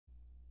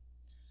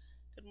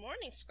Good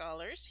morning,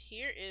 scholars.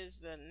 Here is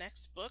the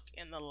next book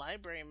in the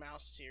Library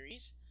Mouse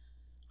series,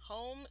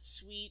 Home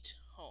Sweet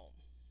Home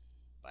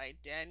by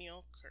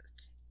Daniel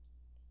Kirk.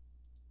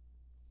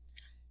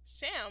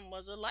 Sam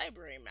was a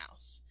library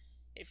mouse.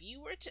 If you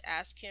were to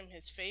ask him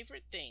his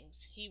favorite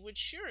things, he would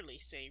surely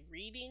say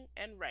reading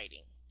and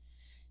writing.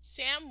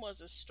 Sam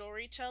was a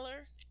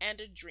storyteller and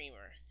a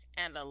dreamer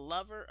and a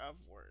lover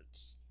of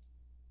words.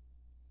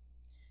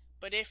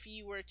 But if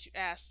you were to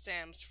ask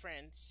Sam's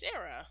friend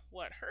Sarah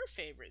what her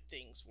favorite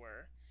things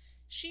were,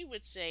 she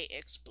would say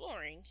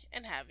exploring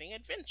and having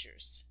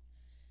adventures.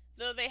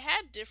 Though they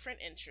had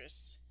different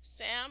interests,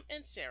 Sam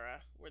and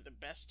Sarah were the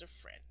best of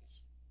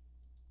friends.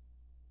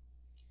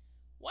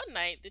 One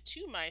night, the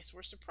two mice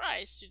were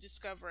surprised to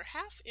discover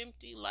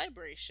half-empty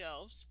library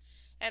shelves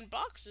and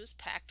boxes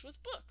packed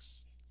with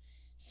books.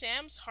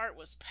 Sam's heart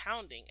was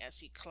pounding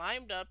as he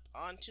climbed up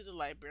onto the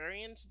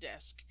librarian's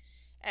desk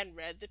and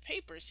read the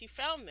papers he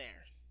found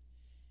there.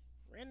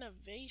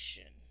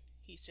 "Renovation,"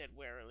 he said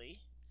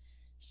warily.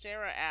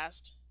 Sarah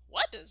asked,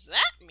 "What does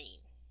that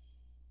mean?"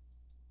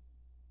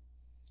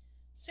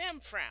 Sam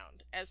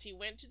frowned as he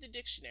went to the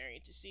dictionary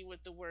to see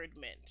what the word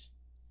meant.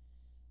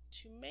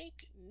 "To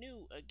make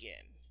new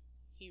again,"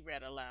 he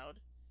read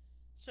aloud.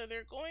 "So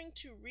they're going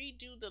to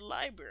redo the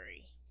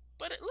library,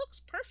 but it looks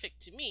perfect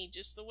to me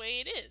just the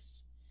way it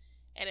is.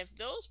 And if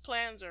those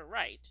plans are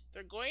right,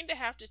 they're going to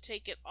have to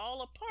take it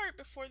all apart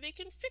before they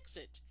can fix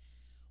it.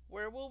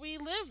 Where will we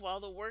live while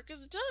the work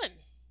is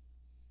done?"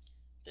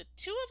 "The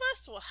two of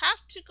us will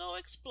have to go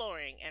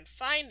exploring and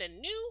find a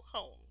new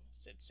home,"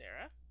 said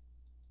Sarah.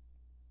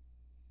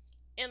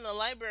 In the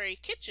library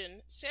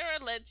kitchen,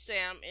 Sarah led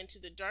Sam into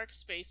the dark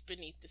space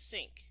beneath the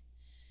sink.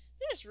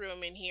 "There's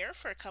room in here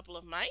for a couple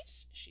of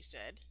mice," she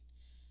said.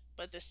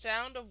 But the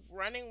sound of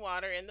running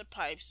water in the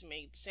pipes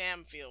made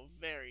Sam feel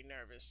very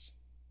nervous.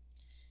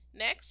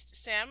 Next,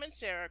 Sam and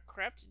Sarah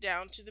crept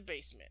down to the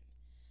basement.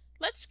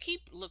 "Let's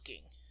keep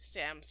looking,"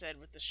 Sam said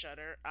with a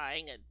shudder,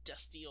 eyeing a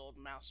dusty old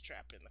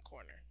mousetrap in the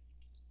corner.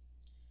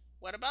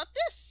 "What about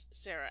this?"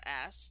 Sarah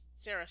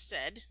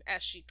said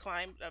as she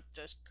climbed up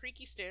the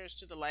creaky stairs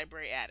to the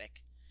library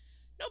attic.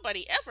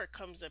 "Nobody ever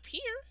comes up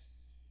here."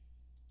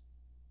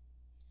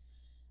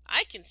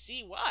 "I can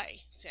see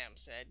why," Sam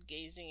said,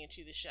 gazing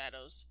into the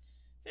shadows.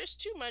 "There's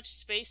too much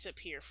space up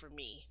here for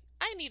me.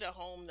 I need a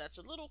home that's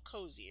a little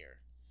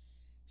cozier."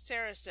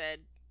 Sarah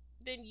said,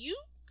 "Then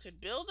you could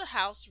build a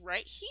house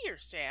right here,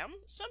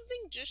 Sam,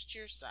 something just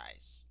your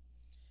size."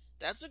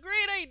 "That's a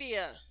great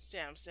idea,"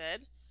 Sam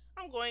said.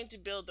 "I'm going to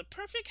build the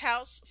perfect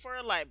house for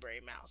a library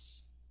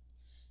mouse."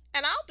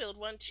 "And I'll build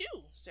one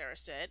too," Sarah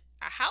said,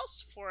 "a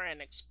house for an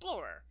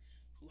explorer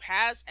who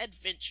has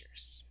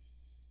adventures."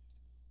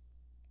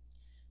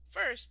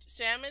 First,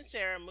 Sam and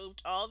Sarah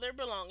moved all their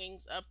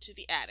belongings up to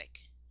the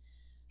attic.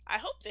 "I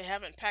hope they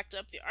haven't packed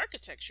up the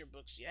architecture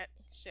books yet,"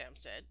 Sam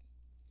said.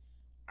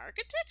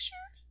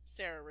 "Architecture?"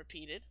 Sarah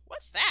repeated.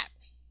 "What's that?"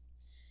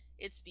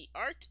 "It's the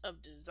art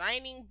of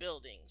designing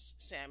buildings,"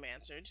 Sam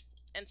answered.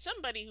 "And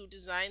somebody who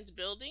designs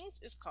buildings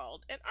is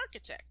called an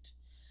architect.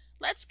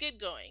 Let's get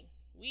going.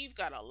 We've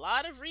got a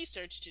lot of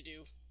research to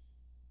do."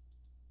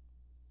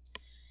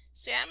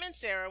 Sam and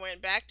Sarah went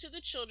back to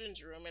the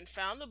children's room and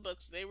found the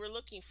books they were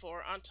looking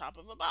for on top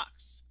of a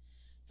box.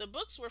 The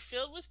books were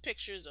filled with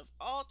pictures of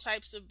all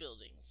types of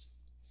buildings.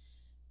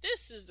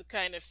 "This is the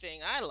kind of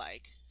thing I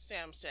like,"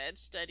 Sam said,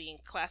 studying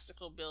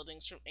classical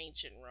buildings from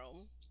ancient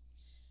Rome.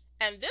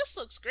 "And this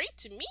looks great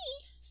to me,"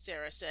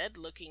 Sarah said,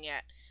 looking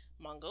at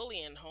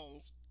Mongolian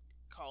homes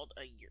called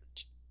a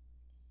yurt.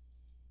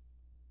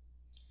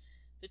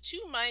 The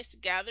two mice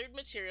gathered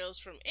materials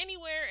from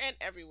anywhere and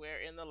everywhere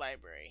in the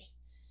library.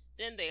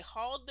 Then they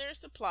hauled their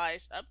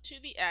supplies up to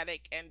the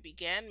attic and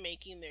began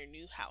making their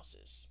new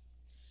houses.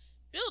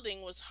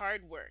 Building was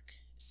hard work.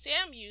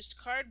 Sam used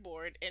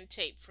cardboard and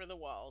tape for the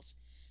walls,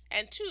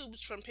 and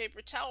tubes from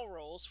paper towel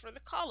rolls for the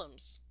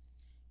columns.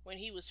 When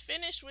he was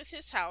finished with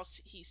his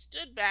house, he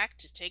stood back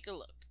to take a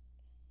look.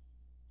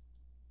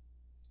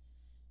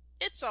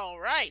 "It's all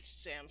right,"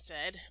 Sam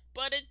said,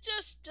 "but it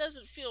just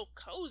doesn't feel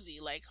cozy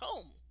like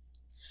home."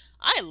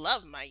 "I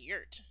love my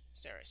yurt,"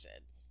 Sarah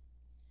said.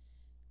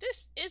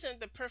 "This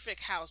isn't the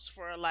perfect house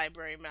for a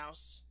library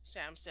mouse,"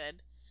 Sam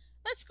said.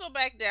 "Let's go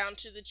back down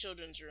to the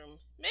children's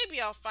room.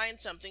 Maybe I'll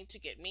find something to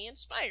get me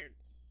inspired."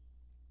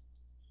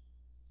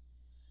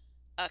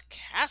 "A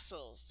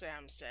castle,"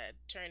 Sam said,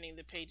 turning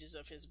the pages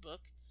of his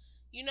book.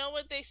 "You know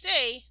what they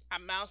say, a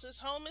mouse's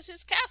home is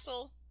his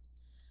castle.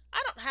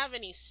 I don't have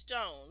any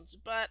stones,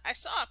 but I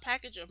saw a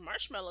package of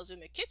marshmallows in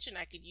the kitchen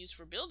I could use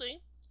for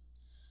building."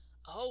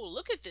 "Oh,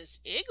 look at this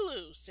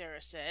igloo,"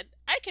 Sarah said.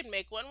 "I can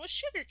make one with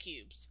sugar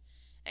cubes.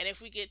 And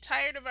if we get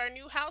tired of our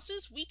new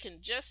houses, we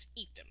can just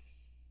eat them."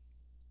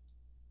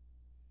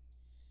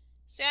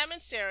 Sam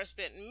and Sarah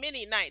spent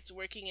many nights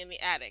working in the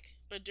attic,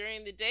 but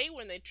during the day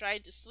when they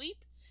tried to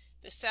sleep,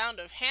 the sound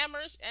of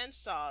hammers and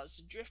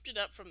saws drifted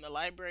up from the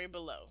library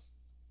below.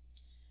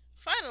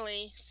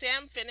 Finally,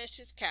 Sam finished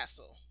his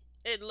castle.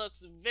 "It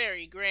looks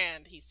very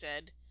grand," he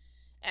said,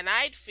 "and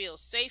I'd feel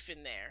safe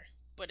in there.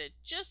 but it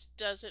just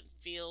doesn't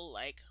feel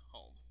like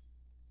home.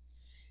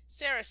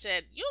 Sarah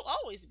said, "You'll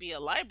always be a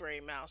library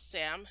mouse,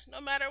 Sam,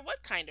 no matter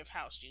what kind of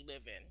house you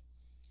live in.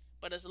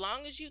 But as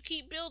long as you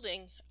keep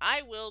building,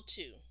 I will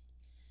too.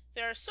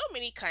 There are so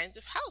many kinds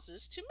of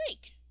houses to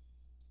make."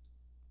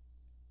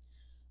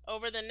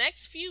 Over the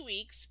next few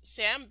weeks,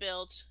 Sam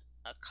built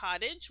a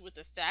cottage with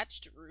a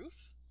thatched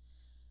roof,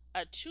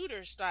 a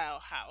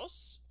Tudor-style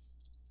house,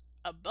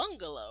 a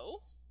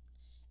bungalow,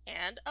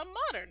 and a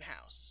modern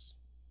house.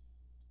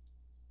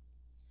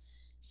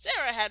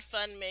 Sarah had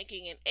fun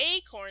making an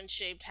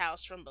acorn-shaped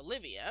house from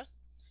Bolivia,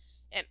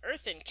 an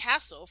earthen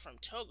castle from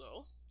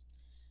Togo,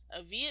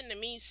 a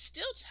Vietnamese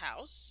stilt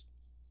house,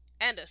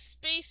 and a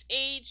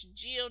space-age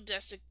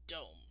geodesic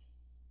dome.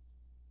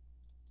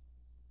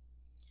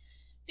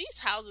 "These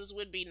houses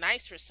would be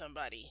nice for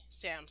somebody,"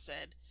 Sam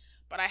said,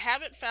 "but I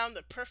haven't found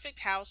the perfect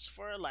house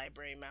for a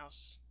library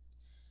mouse."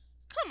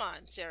 "Come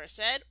on," Sarah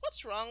said.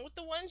 "What's wrong with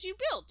the ones you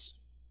built?"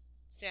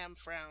 Sam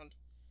frowned.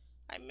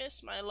 "I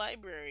miss my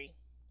library."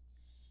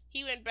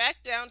 He went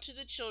back down to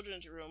the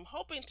children's room,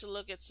 hoping to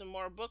look at some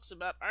more books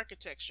about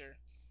architecture,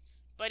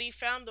 but he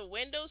found the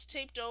windows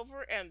taped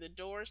over and the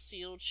door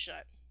sealed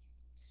shut.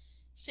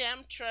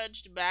 Sam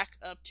trudged back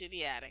up to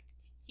the attic.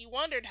 He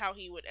wondered how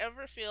he would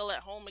ever feel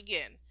at home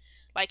again,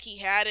 like he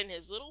had in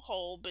his little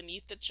hole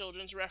beneath the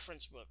children's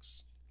reference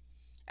books.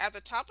 At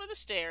the top of the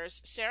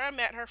stairs, Sarah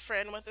met her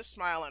friend with a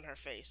smile on her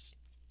face.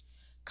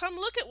 "Come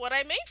look at what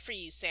I made for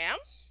you, Sam,"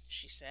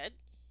 she said.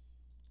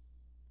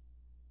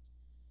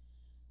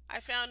 "I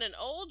found an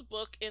old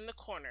book in the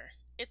corner.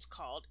 It's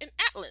called an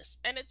atlas,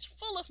 and it's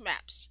full of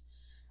maps.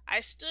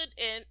 I stood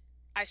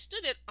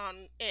it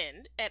on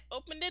end and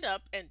opened it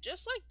up, and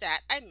just like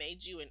that I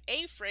made you an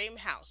A-frame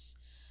house,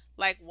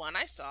 like one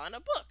I saw in a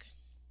book."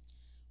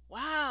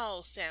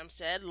 "Wow," Sam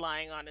said,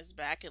 lying on his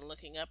back and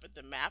looking up at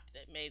the map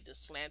that made the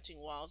slanting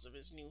walls of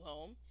his new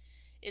home.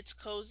 "It's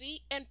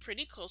cozy and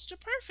pretty close to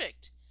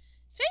perfect.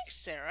 Thanks,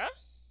 Sarah."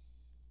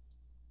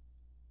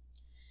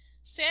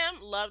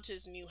 Sam loved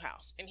his new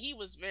house, and he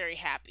was very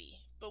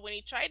happy, but when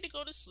he tried to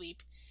go to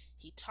sleep,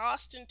 he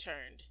tossed and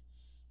turned.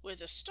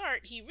 With a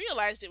start, he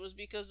realized it was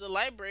because the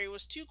library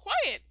was too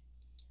quiet.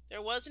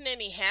 There wasn't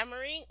any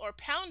hammering or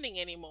pounding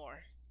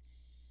anymore.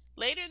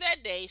 Later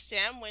that day,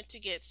 Sam went to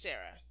get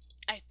Sarah.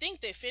 "I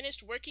think they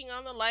finished working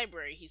on the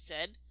library," he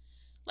said.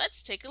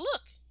 "Let's take a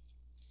look."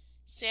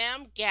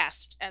 Sam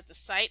gasped at the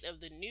sight of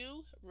the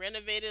new,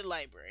 renovated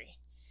library.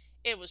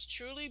 It was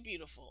truly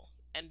beautiful,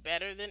 and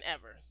better than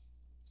ever.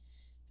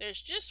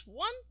 "There's just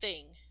one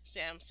thing,"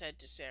 Sam said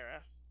to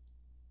Sarah.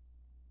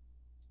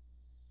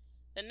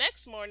 The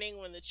next morning,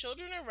 when the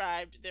children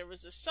arrived, there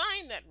was a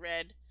sign that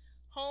read,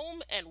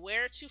 "Home and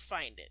Where to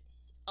Find It."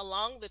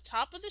 Along the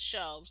top of the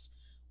shelves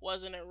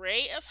was an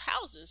array of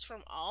houses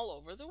from all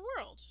over the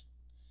world.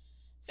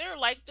 "They're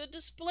like the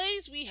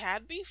displays we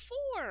had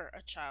before,"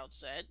 a child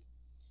said.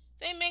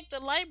 "They make the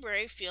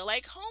library feel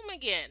like home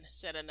again,"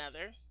 said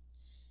another.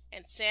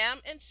 And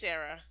Sam and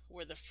Sarah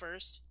were the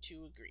first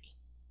to agree.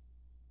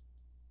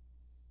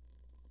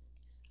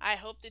 I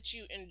hope that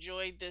you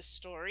enjoyed this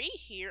story.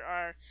 Here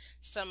are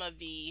some of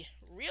the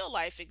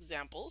real-life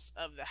examples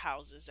of the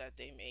houses that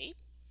they made.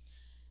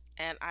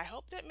 And I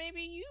hope that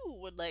maybe you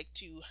would like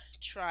to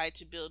try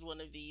to build one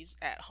of these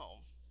at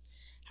home.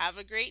 Have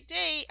a great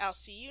day. I'll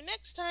see you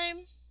next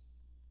time.